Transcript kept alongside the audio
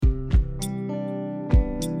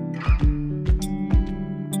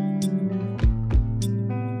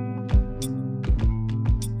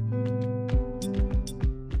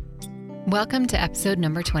Welcome to episode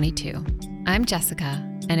number 22. I'm Jessica,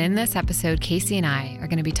 and in this episode, Casey and I are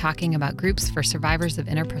going to be talking about groups for survivors of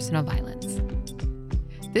interpersonal violence.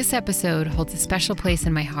 This episode holds a special place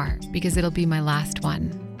in my heart because it'll be my last one.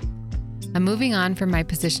 I'm moving on from my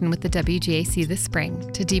position with the WGAC this spring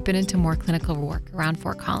to deepen into more clinical work around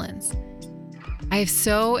Fort Collins. I have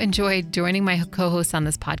so enjoyed joining my co-hosts on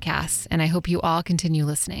this podcast, and I hope you all continue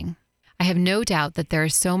listening. I have no doubt that there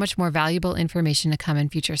is so much more valuable information to come in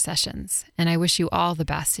future sessions, and I wish you all the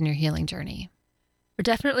best in your healing journey. We're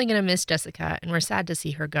definitely going to miss Jessica, and we're sad to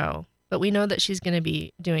see her go, but we know that she's going to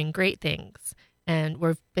be doing great things, and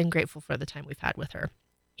we've been grateful for the time we've had with her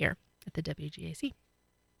here at the WGAC.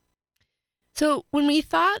 So when we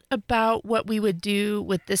thought about what we would do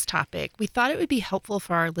with this topic, we thought it would be helpful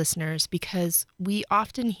for our listeners because we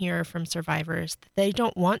often hear from survivors that they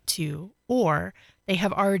don't want to, or they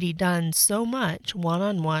have already done so much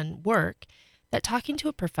one-on-one work that talking to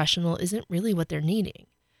a professional isn't really what they're needing.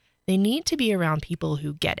 They need to be around people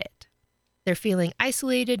who get it. They're feeling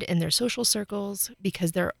isolated in their social circles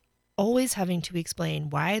because they're always having to explain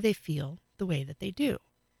why they feel the way that they do.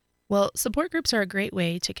 Well, support groups are a great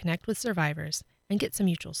way to connect with survivors and get some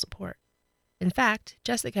mutual support. In fact,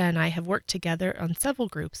 Jessica and I have worked together on several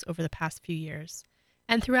groups over the past few years,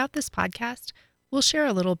 and throughout this podcast, we'll share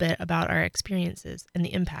a little bit about our experiences and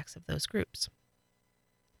the impacts of those groups.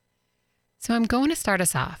 So I'm going to start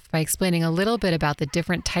us off by explaining a little bit about the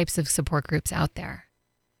different types of support groups out there.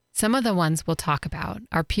 Some of the ones we'll talk about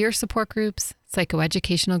are peer support groups,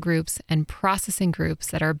 psychoeducational groups, and processing groups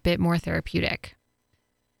that are a bit more therapeutic.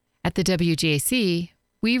 At the WGAC,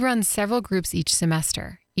 we run several groups each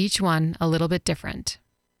semester, each one a little bit different.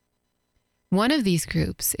 One of these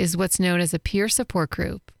groups is what's known as a peer support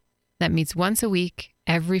group that meets once a week,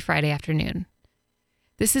 every Friday afternoon.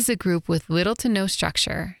 This is a group with little to no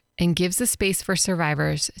structure and gives a space for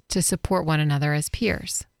survivors to support one another as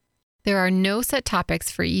peers. There are no set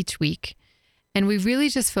topics for each week, and we really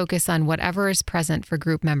just focus on whatever is present for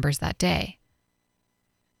group members that day.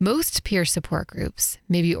 Most peer support groups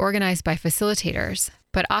may be organized by facilitators,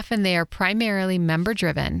 but often they are primarily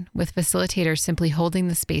member-driven, with facilitators simply holding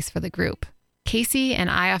the space for the group. Casey and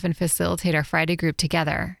I often facilitate our Friday group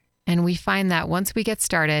together, and we find that once we get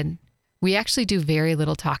started, we actually do very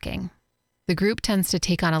little talking. The group tends to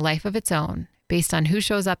take on a life of its own based on who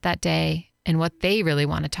shows up that day and what they really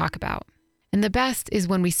want to talk about. And the best is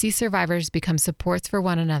when we see survivors become supports for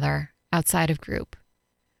one another outside of group.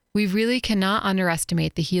 We really cannot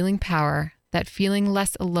underestimate the healing power that feeling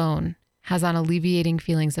less alone has on alleviating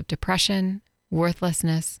feelings of depression,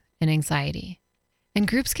 worthlessness, and anxiety. And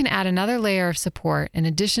groups can add another layer of support in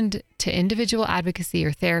addition to individual advocacy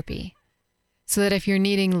or therapy, so that if you're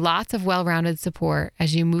needing lots of well-rounded support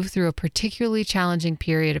as you move through a particularly challenging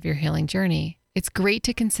period of your healing journey, it's great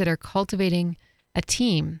to consider cultivating a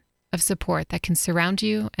team of support that can surround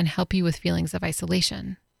you and help you with feelings of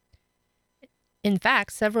isolation. In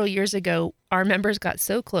fact, several years ago, our members got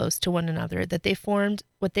so close to one another that they formed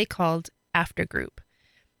what they called After Group.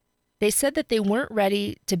 They said that they weren't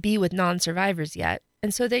ready to be with non-survivors yet,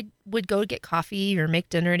 and so they would go get coffee or make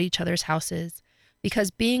dinner at each other's houses, because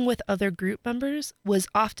being with other group members was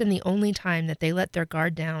often the only time that they let their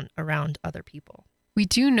guard down around other people. We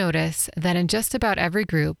do notice that in just about every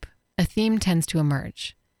group, a theme tends to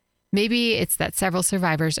emerge. Maybe it's that several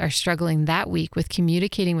survivors are struggling that week with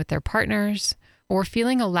communicating with their partners, or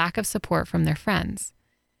feeling a lack of support from their friends.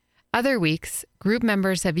 Other weeks, group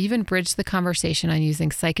members have even bridged the conversation on using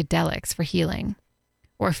psychedelics for healing,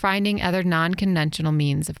 or finding other non-conventional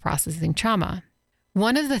means of processing trauma.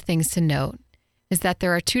 One of the things to note is that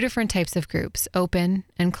there are two different types of groups, open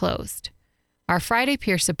and closed. Our Friday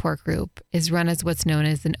peer support group is run as what's known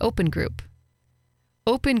as an open group.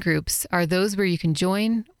 Open groups are those where you can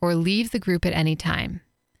join or leave the group at any time,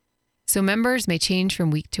 so members may change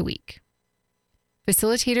from week to week.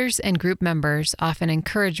 Facilitators and group members often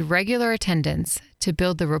encourage regular attendance to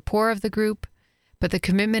build the rapport of the group, but the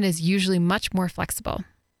commitment is usually much more flexible.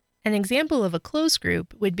 An example of a closed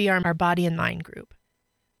group would be our Body and Mind group.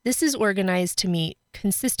 This is organized to meet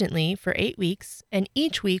consistently for 8 weeks, and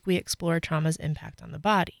each week we explore trauma's impact on the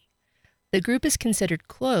body. The group is considered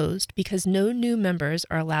closed because no new members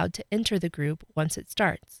are allowed to enter the group once it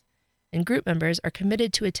starts, and group members are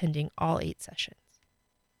committed to attending all 8 sessions.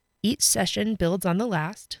 Each session builds on the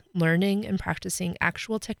last, learning and practicing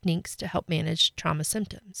actual techniques to help manage trauma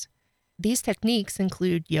symptoms. These techniques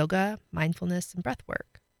include yoga, mindfulness, and breath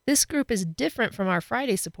work. This group is different from our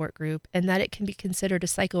Friday support group in that it can be considered a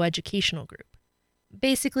psychoeducational group.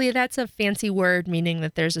 Basically, that's a fancy word meaning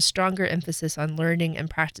that there's a stronger emphasis on learning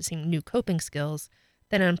and practicing new coping skills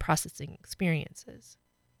than on processing experiences.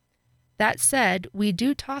 That said, we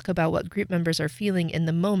do talk about what group members are feeling in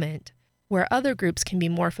the moment, where other groups can be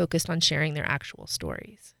more focused on sharing their actual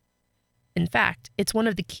stories. In fact, it's one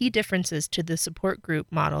of the key differences to the support group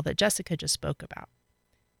model that Jessica just spoke about.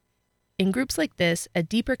 In groups like this, a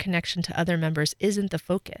deeper connection to other members isn't the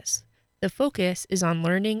focus. The focus is on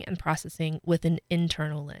learning and processing with an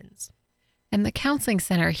internal lens. And the Counseling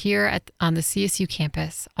Center here on the CSU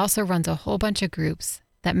campus also runs a whole bunch of groups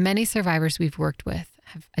that many survivors we've worked with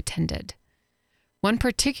have attended. One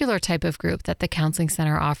particular type of group that the Counseling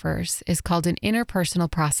Center offers is called an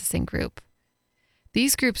interpersonal processing group.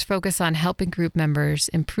 These groups focus on helping group members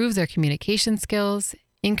improve their communication skills,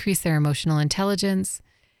 increase their emotional intelligence,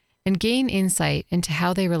 and gain insight into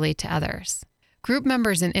how they relate to others. Group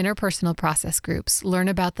members in interpersonal process groups learn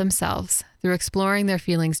about themselves through exploring their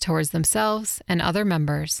feelings towards themselves and other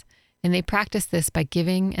members, and they practice this by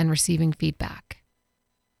giving and receiving feedback.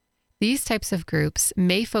 These types of groups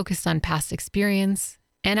may focus on past experience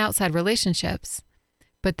and outside relationships,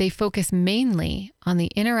 but they focus mainly on the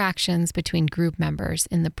interactions between group members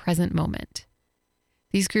in the present moment.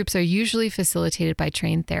 These groups are usually facilitated by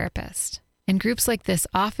trained therapists, and groups like this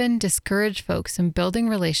often discourage folks from building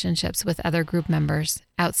relationships with other group members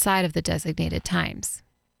outside of the designated times.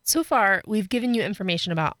 So far, we've given you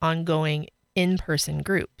information about ongoing in-person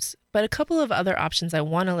groups, but a couple of other options I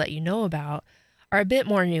want to let you know about are a bit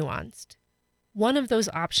more nuanced. One of those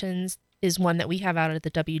options is one that we have out at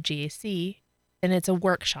the WGAC, and it's a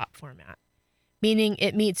workshop format, meaning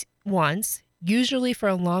it meets once, usually for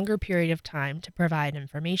a longer period of time, to provide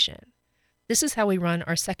information. This is how we run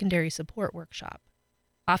our secondary support workshop.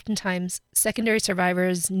 Oftentimes, secondary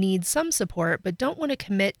survivors need some support but don't want to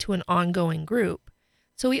commit to an ongoing group,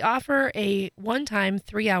 so we offer a one-time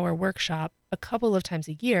 3-hour workshop a couple of times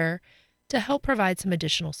a year to help provide some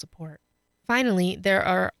additional support. Finally, there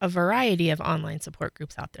are a variety of online support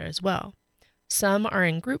groups out there as well. Some are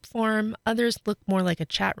in group form, others look more like a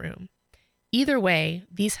chat room. Either way,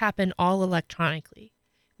 these happen all electronically,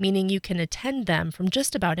 meaning you can attend them from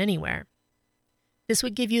just about anywhere. This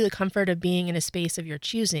would give you the comfort of being in a space of your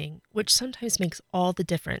choosing, which sometimes makes all the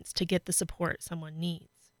difference to get the support someone needs.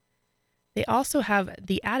 They also have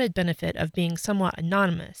the added benefit of being somewhat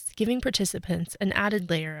anonymous, giving participants an added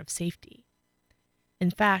layer of safety. In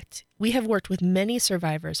fact, we have worked with many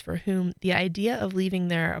survivors for whom the idea of leaving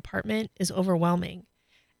their apartment is overwhelming,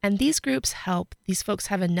 and these groups help these folks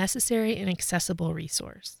have a necessary and accessible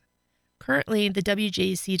resource. Currently, the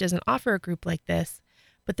WGAC doesn't offer a group like this,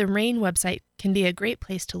 but the RAIN website can be a great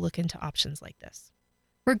place to look into options like this.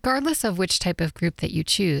 Regardless of which type of group that you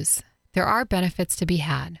choose, there are benefits to be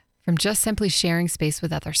had from just simply sharing space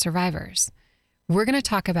with other survivors. We're going to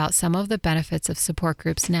talk about some of the benefits of support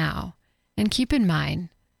groups now, and keep in mind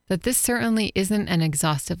that this certainly isn't an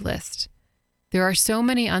exhaustive list. There are so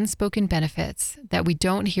many unspoken benefits that we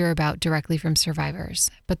don't hear about directly from survivors,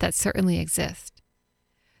 but that certainly exist.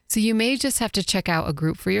 So you may just have to check out a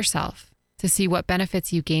group for yourself to see what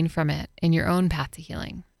benefits you gain from it in your own path to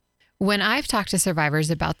healing. When I've talked to survivors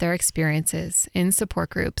about their experiences in support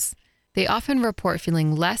groups, they often report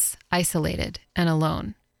feeling less isolated and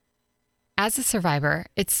alone. As a survivor,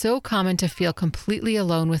 it's so common to feel completely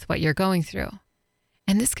alone with what you're going through.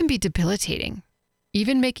 And this can be debilitating,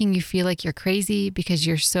 even making you feel like you're crazy because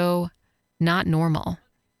you're so not normal.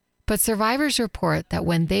 But survivors report that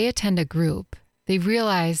when they attend a group, they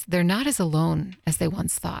realize they're not as alone as they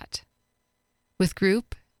once thought. With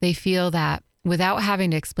group, they feel that without having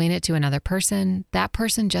to explain it to another person, that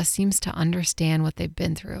person just seems to understand what they've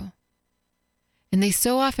been through. And they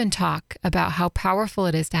so often talk about how powerful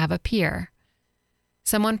it is to have a peer,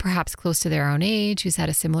 someone perhaps close to their own age who's had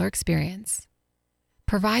a similar experience.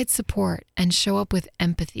 Provide support and show up with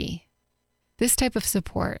empathy. This type of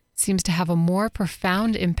support seems to have a more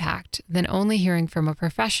profound impact than only hearing from a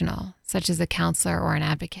professional, such as a counselor or an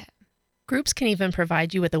advocate. Groups can even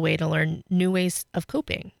provide you with a way to learn new ways of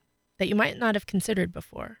coping that you might not have considered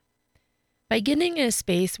before. By getting in a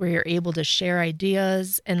space where you're able to share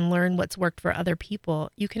ideas and learn what's worked for other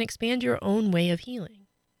people, you can expand your own way of healing.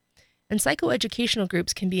 And psychoeducational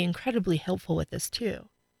groups can be incredibly helpful with this too,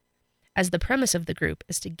 as the premise of the group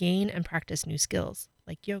is to gain and practice new skills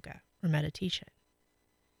like yoga or meditation.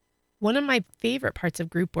 One of my favorite parts of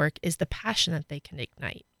group work is the passion that they can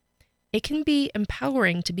ignite. It can be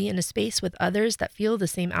empowering to be in a space with others that feel the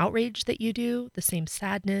same outrage that you do, the same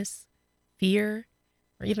sadness, fear,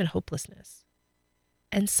 or even hopelessness.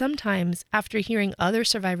 And sometimes, after hearing other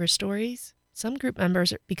survivor stories, some group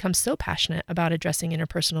members become so passionate about addressing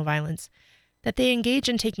interpersonal violence that they engage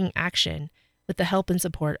in taking action with the help and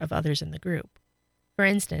support of others in the group. For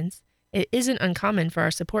instance, It isn't uncommon for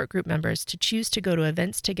our support group members to choose to go to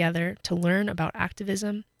events together to learn about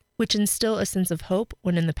activism, which instill a sense of hope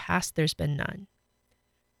when in the past there's been none.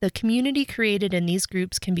 The community created in these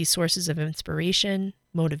groups can be sources of inspiration,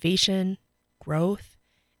 motivation, growth,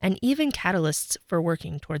 and even catalysts for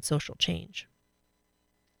working towards social change.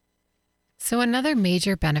 So another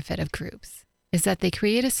major benefit of groups is that they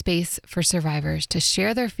create a space for survivors to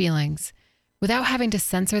share their feelings without having to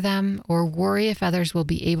censor them or worry if others will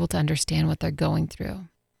be able to understand what they're going through.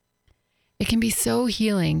 It can be so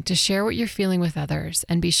healing to share what you're feeling with others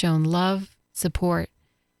and be shown love, support,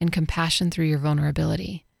 and compassion through your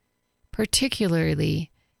vulnerability, particularly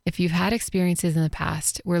if you've had experiences in the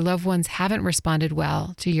past where loved ones haven't responded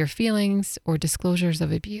well to your feelings or disclosures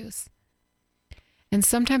of abuse. And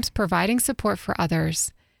sometimes providing support for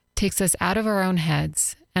others takes us out of our own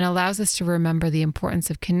heads and allows us to remember the importance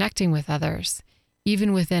of connecting with others,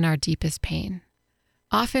 even within our deepest pain.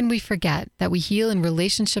 Often we forget that we heal in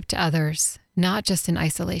relationship to others, not just in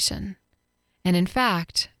isolation. And in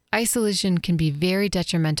fact, isolation can be very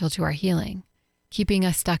detrimental to our healing, keeping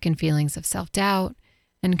us stuck in feelings of self-doubt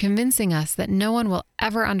and convincing us that no one will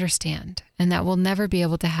ever understand and that we'll never be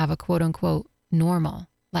able to have a quote-unquote normal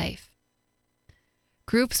life.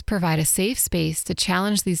 Groups provide a safe space to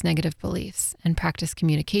challenge these negative beliefs and practice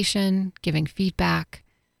communication, giving feedback,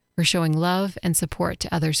 or showing love and support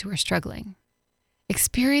to others who are struggling.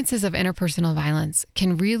 Experiences of interpersonal violence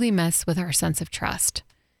can really mess with our sense of trust.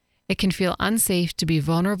 It can feel unsafe to be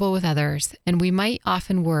vulnerable with others, and we might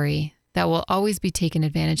often worry that we'll always be taken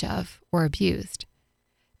advantage of or abused.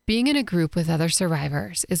 Being in a group with other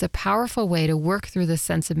survivors is a powerful way to work through this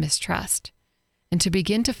sense of mistrust and to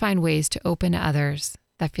begin to find ways to open to others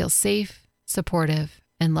that feel safe, supportive,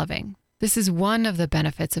 and loving. This is one of the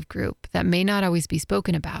benefits of group that may not always be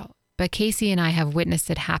spoken about, but Casey and I have witnessed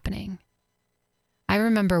it happening. I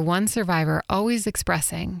remember one survivor always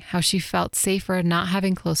expressing how she felt safer not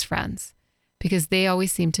having close friends because they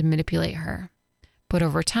always seemed to manipulate her. But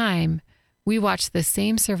over time, we watched the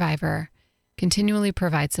same survivor continually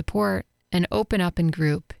provide support and open up in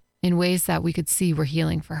group in ways that we could see were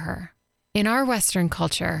healing for her. In our Western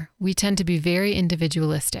culture, we tend to be very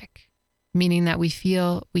individualistic, meaning that we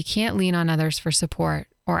feel we can't lean on others for support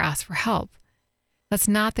or ask for help. That's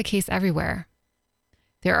not the case everywhere.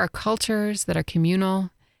 There are cultures that are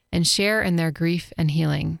communal and share in their grief and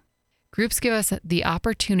healing. Groups give us the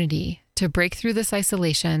opportunity to break through this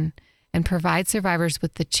isolation and provide survivors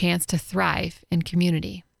with the chance to thrive in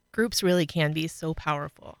community. Groups really can be so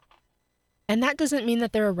powerful. And that doesn't mean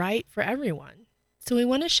that they're right for everyone. So we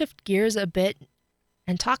want to shift gears a bit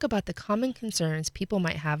and talk about the common concerns people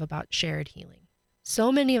might have about shared healing.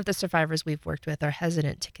 So many of the survivors we've worked with are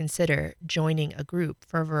hesitant to consider joining a group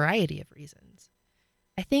for a variety of reasons.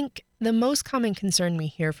 I think the most common concern we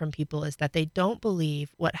hear from people is that they don't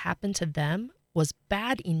believe what happened to them was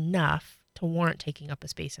bad enough to warrant taking up a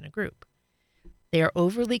space in a group. They are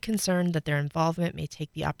overly concerned that their involvement may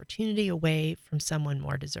take the opportunity away from someone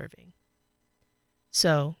more deserving.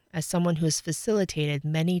 So, as someone who has facilitated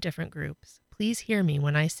many different groups, please hear me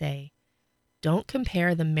when I say, don't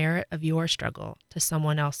compare the merit of your struggle to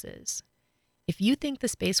someone else's. If you think the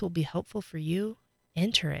space will be helpful for you,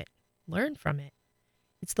 enter it, learn from it.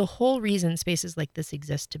 It's the whole reason spaces like this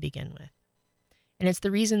exist to begin with. And it's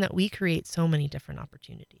the reason that we create so many different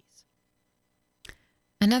opportunities.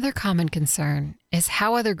 Another common concern is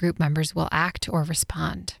how other group members will act or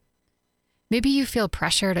respond. Maybe you feel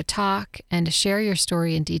pressure to talk and to share your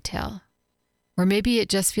story in detail. Or maybe it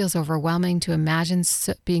just feels overwhelming to imagine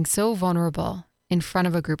being so vulnerable in front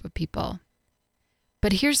of a group of people.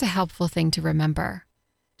 But here's a helpful thing to remember.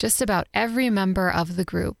 Just about every member of the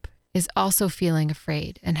group is also feeling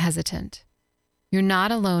afraid and hesitant. You're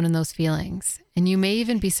not alone in those feelings, and you may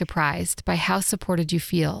even be surprised by how supported you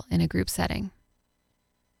feel in a group setting.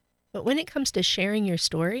 But when it comes to sharing your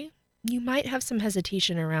story, you might have some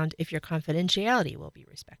hesitation around if your confidentiality will be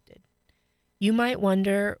respected. You might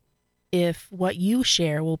wonder if what you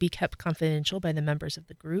share will be kept confidential by the members of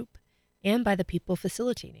the group and by the people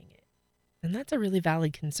facilitating it. And that's a really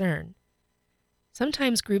valid concern.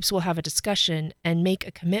 Sometimes groups will have a discussion and make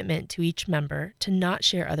a commitment to each member to not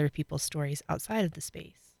share other people's stories outside of the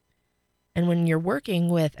space. And when you're working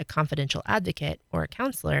with a confidential advocate or a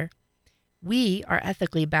counselor, we are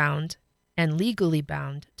ethically bound and legally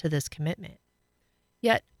bound to this commitment.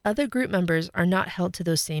 Yet, other group members are not held to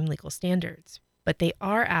those same legal standards, but they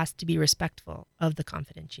are asked to be respectful of the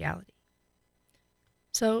confidentiality.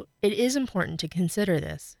 So, it is important to consider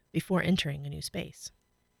this before entering a new space.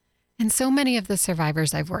 And so many of the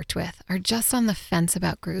survivors I've worked with are just on the fence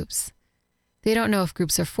about groups. They don't know if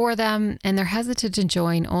groups are for them, and they're hesitant to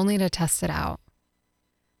join only to test it out.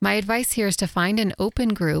 My advice here is to find an open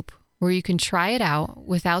group where you can try it out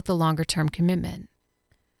without the longer-term commitment.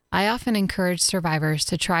 I often encourage survivors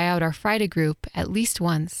to try out our Friday group at least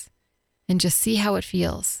once and just see how it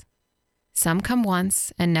feels. Some come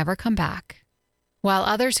once and never come back, while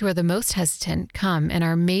others who are the most hesitant come and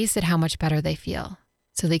are amazed at how much better they feel.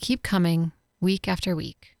 So they keep coming week after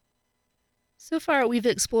week. So far, we've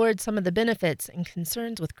explored some of the benefits and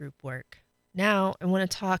concerns with group work. Now, I want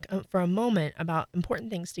to talk for a moment about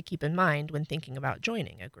important things to keep in mind when thinking about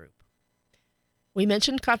joining a group. We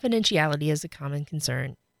mentioned confidentiality as a common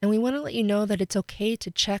concern, and we want to let you know that it's okay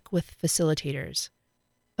to check with facilitators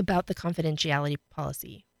about the confidentiality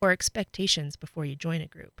policy or expectations before you join a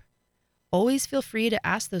group. Always feel free to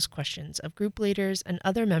ask those questions of group leaders and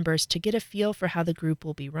other members to get a feel for how the group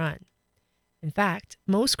will be run. In fact,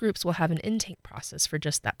 most groups will have an intake process for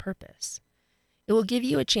just that purpose. It will give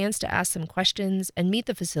you a chance to ask some questions and meet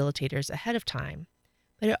the facilitators ahead of time,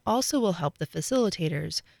 but it also will help the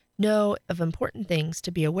facilitators know of important things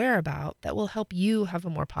to be aware about that will help you have a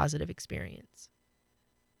more positive experience.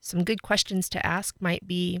 Some good questions to ask might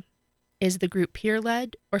be, is the group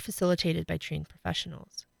peer-led or facilitated by trained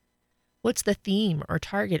professionals? What's the theme or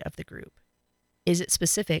target of the group? Is it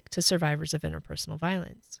specific to survivors of interpersonal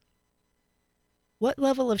violence? What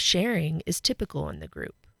level of sharing is typical in the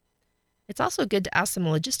group? It's also good to ask some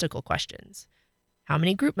logistical questions. How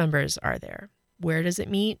many group members are there? Where does it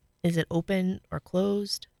meet? Is it open or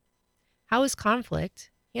closed? How is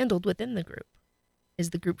conflict handled within the group?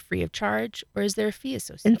 Is the group free of charge, or is there a fee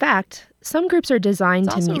associated? In fact, some groups are designed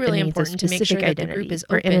to meet really the needs of important to make sure specific that the identity group is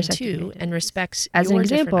or open intersecting to identities. and respects As an your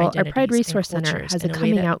different example, our Pride identities Resource and Center cultures has a in way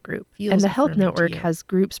coming that out group, feels and the Health affirming to Network you. has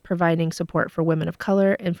groups providing support for women of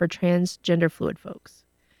color and for transgender fluid folks.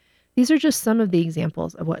 These are just some of the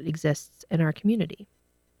examples of what exists in our community.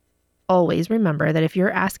 Always remember that if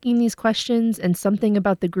you're asking these questions and something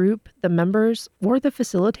about the group, the members, or the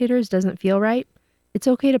facilitators doesn't feel right, it's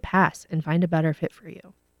okay to pass and find a better fit for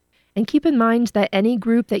you. And keep in mind that any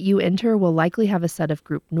group that you enter will likely have a set of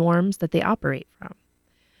group norms that they operate from.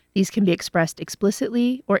 These can be expressed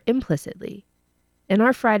explicitly or implicitly. In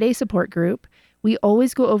our Friday support group, we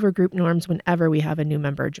always go over group norms whenever we have a new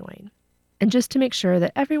member join, and just to make sure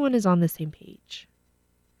that everyone is on the same page.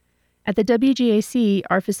 At the WGAC,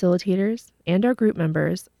 our facilitators and our group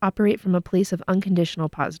members operate from a place of unconditional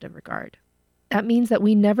positive regard. That means that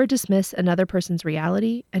we never dismiss another person's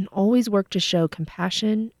reality and always work to show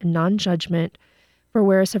compassion and non-judgment for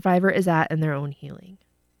where a survivor is at in their own healing.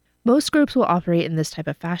 Most groups will operate in this type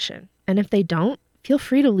of fashion, and if they don't, feel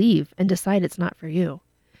free to leave and decide it's not for you.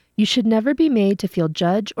 You should never be made to feel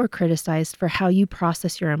judged or criticized for how you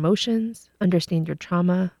process your emotions, understand your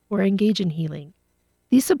trauma, or engage in healing.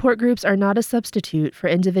 These support groups are not a substitute for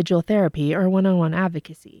individual therapy or one-on-one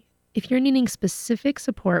advocacy. If you're needing specific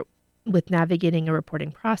support with navigating a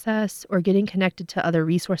reporting process or getting connected to other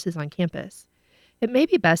resources on campus, it may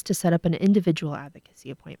be best to set up an individual advocacy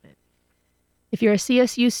appointment. If you're a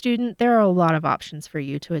CSU student, there are a lot of options for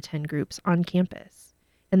you to attend groups on campus.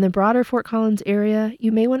 In the broader Fort Collins area,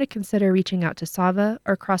 you may want to consider reaching out to SAVA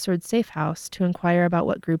or Crossroads Safe House to inquire about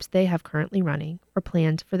what groups they have currently running or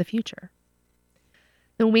planned for the future.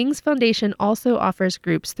 The Wings Foundation also offers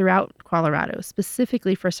groups throughout Colorado,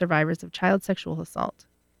 specifically for survivors of child sexual assault.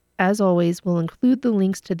 As always, we'll include the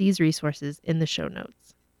links to these resources in the show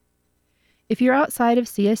notes. If you're outside of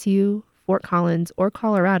CSU, Fort Collins, or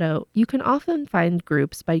Colorado, you can often find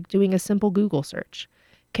groups by doing a simple Google search,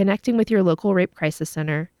 connecting with your local rape crisis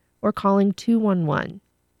center, or calling 211.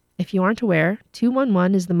 If you aren't aware,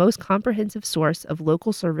 211 is the most comprehensive source of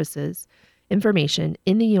local services information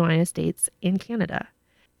in the United States and Canada.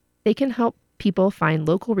 They can help people find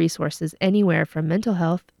local resources anywhere from mental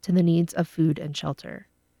health to the needs of food and shelter.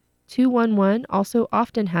 211 also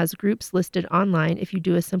often has groups listed online if you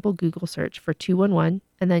do a simple Google search for 211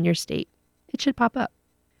 and then your state. It should pop up.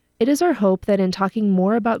 It is our hope that in talking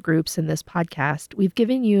more about groups in this podcast, we've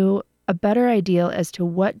given you a better idea as to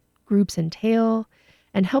what groups entail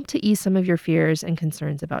and help to ease some of your fears and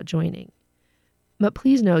concerns about joining. But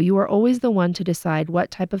please know you are always the one to decide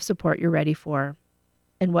what type of support you're ready for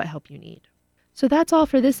and what help you need. So that's all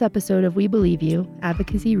for this episode of We Believe You,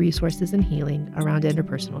 Advocacy, Resources, and Healing around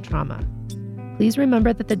interpersonal trauma. Please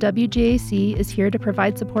remember that the WGAC is here to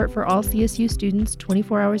provide support for all CSU students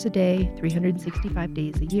 24 hours a day, 365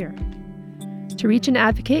 days a year. To reach an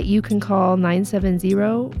advocate, you can call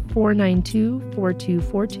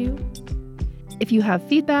 970-492-4242. If you have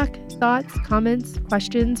feedback, thoughts, comments,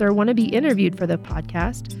 questions, or want to be interviewed for the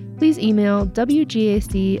podcast, please email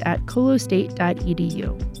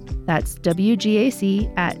wgac@colostate.edu. That's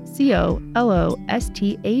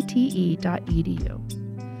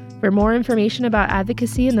wgac@colostate.edu. For more information about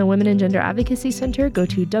advocacy in the Women and Gender Advocacy Center, go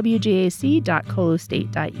to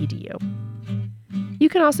wgac.colostate.edu. You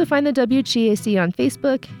can also find the WGAC on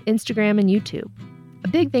Facebook, Instagram, and YouTube. A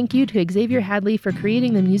big thank you to Xavier Hadley for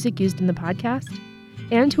creating the music used in the podcast,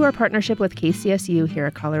 and to our partnership with KCSU here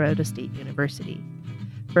at Colorado State University.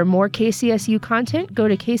 For more KCSU content, go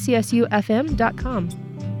to kcsufm.com.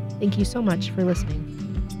 Thank you so much for listening.